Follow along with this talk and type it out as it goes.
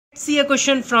Let's see a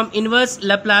question from inverse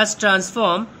Laplace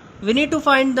transform. We need to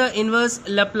find the inverse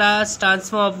Laplace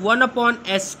transform of 1 upon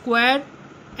s square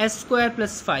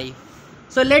plus 5.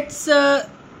 So let's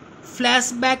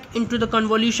flash back into the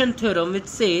convolution theorem, which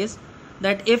says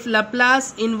that if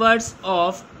Laplace inverse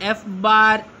of f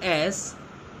bar s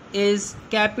is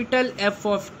capital F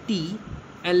of t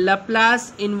and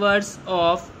Laplace inverse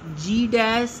of g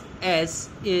dash s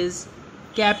is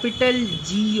capital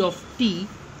G of t,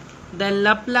 then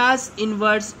Laplace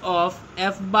inverse of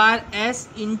f bar s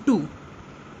into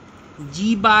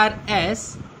g bar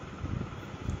s,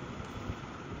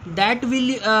 that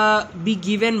will be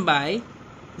given by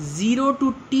 0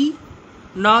 to t.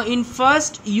 Now in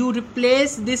first you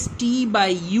replace this t by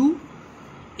u,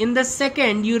 in the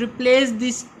second you replace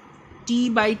this t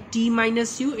by t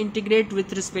minus u, integrate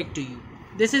with respect to u.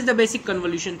 This is the basic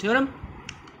convolution theorem.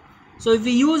 So if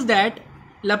we use that,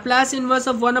 Laplace inverse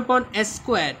of 1 upon s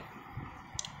square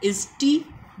is t,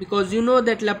 because you know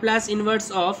that Laplace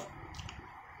inverse of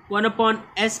 1 upon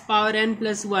s power n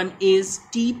plus 1 is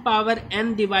t power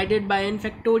n divided by n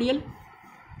factorial.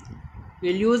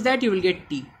 We'll use that, you will get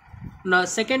t. Now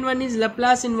second one is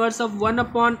Laplace inverse of 1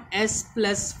 upon s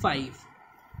plus 5.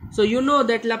 So you know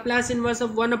that Laplace inverse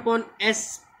of 1 upon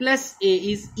s plus a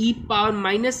is e power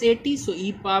minus at, so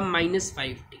e power minus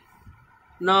 5t.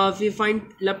 Now if we find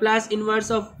Laplace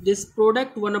inverse of this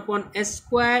product 1 upon s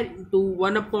square into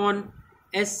 1 upon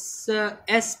s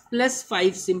plus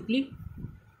 5 simply,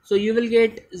 so you will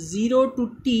get 0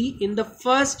 to t. In the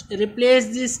first replace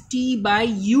this t by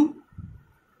u,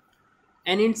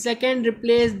 and in second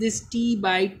replace this t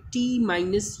by t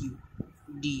minus u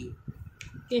du.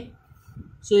 Okay,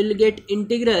 so you will get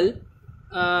integral,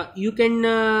 you can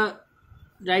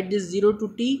write this 0 to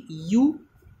t u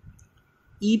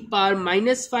e power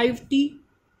minus 5t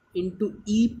into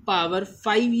e power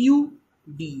 5u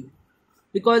du.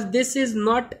 Because this is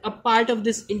not a part of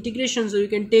this integration, so you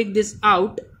can take this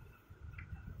out.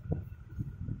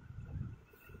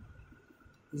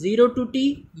 0 to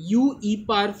t u e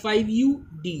power 5u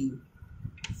du.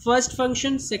 First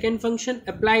function, second function,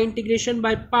 apply integration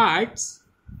by parts.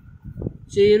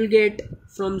 So you will get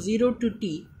from 0 to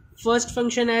t, first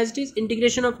function as it is,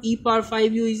 integration of e power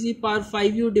 5u is e power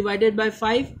 5u divided by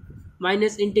 5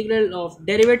 minus integral of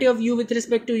derivative of u with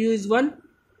respect to u is 1.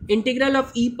 Integral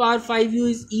of e power 5u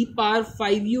is e power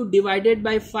 5u divided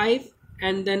by 5,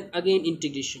 and then again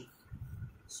integration.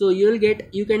 So you will get,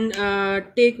 you can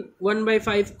take 1 by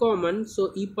 5 common,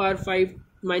 so e power 5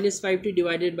 minus 5t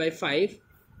divided by 5.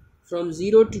 From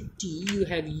 0 to t you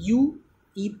have u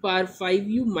e power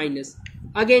 5u minus,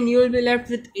 again you will be left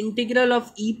with integral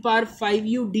of e power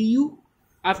 5u du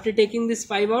after taking this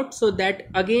 5 out, so that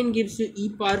again gives you e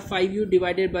power 5u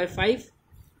divided by 5.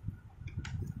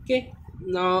 Okay,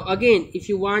 now again if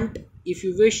you want, if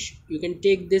you wish, you can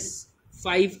take this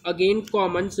 5 again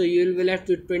common, so you will be left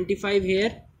with 25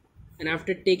 here, and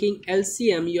after taking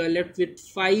LCM you are left with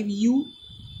 5u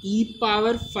e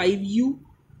power 5u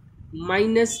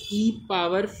minus e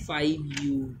power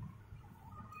 5u.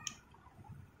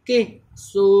 Okay,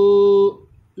 so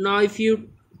now if you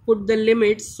put the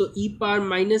limits, so e power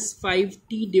minus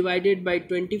 5t divided by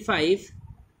 25,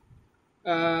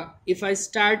 if I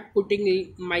start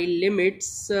putting my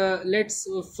limits, let's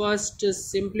first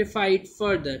simplify it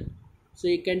further. So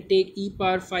you can take e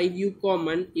power 5u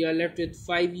common, you are left with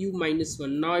 5u minus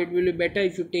 1. Now it will be better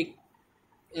if you take,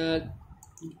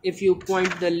 if you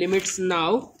point the limits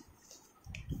now.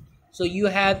 So you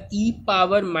have e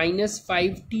power minus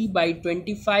 5t by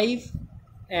 25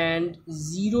 and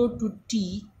 0 to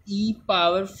t e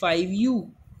power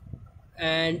 5u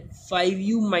and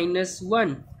 5u minus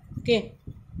 1. Okay,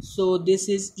 so this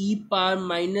is e power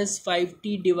minus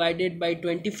 5t divided by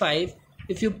 25.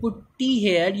 If you put t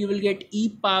here, you will get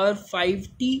e power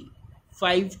 5t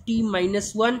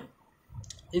minus 1.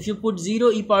 If you put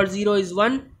 0, e power 0 is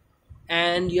 1,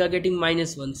 and you are getting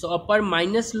minus 1. So upper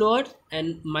minus lower,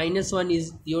 and minus 1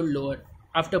 is your lower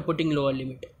after putting lower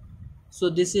limit. So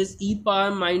this is e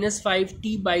power minus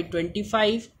 5t by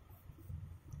 25,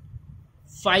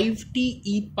 5t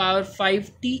e power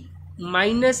 5t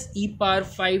minus e power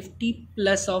 5t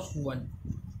plus of 1.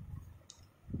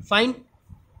 Fine.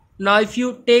 Now if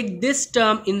you take this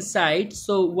term inside,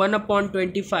 so 1 upon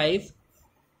 25,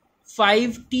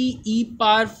 5t e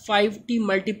power 5t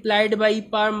multiplied by e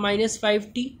power minus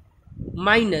 5t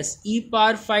minus e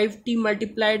power 5t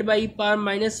multiplied by e power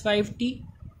minus 5t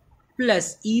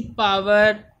plus e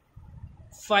power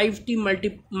 5t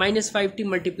minus 5t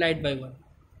multiplied by 1.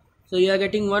 So you are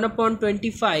getting 1 upon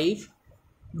 25.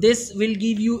 This will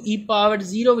give you e power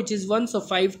 0, which is 1, so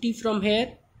 5t from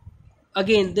here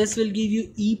again this will give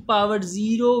you e power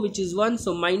 0, which is 1,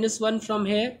 so minus 1 from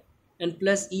here, and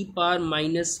plus e power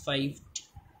minus 5t.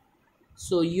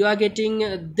 So you are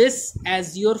getting this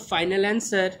as your final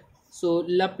answer. So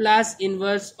Laplace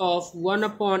inverse of 1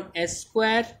 upon s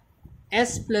square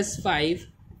s plus 5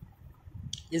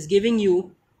 is giving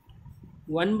you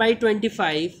 1 by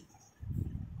 25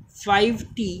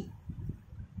 5t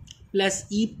plus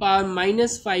e power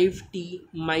minus 5t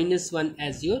minus 1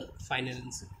 as your final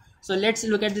answer. So let's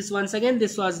look at this once again.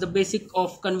 This was the basic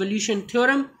of convolution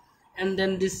theorem, and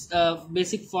then this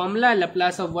basic formula,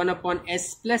 Laplace of 1 upon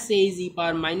s plus a is e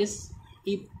power minus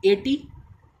at,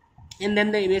 and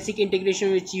then the basic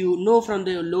integration which you know from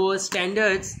the lower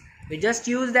standards. We just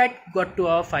use that, got to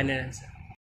our final answer.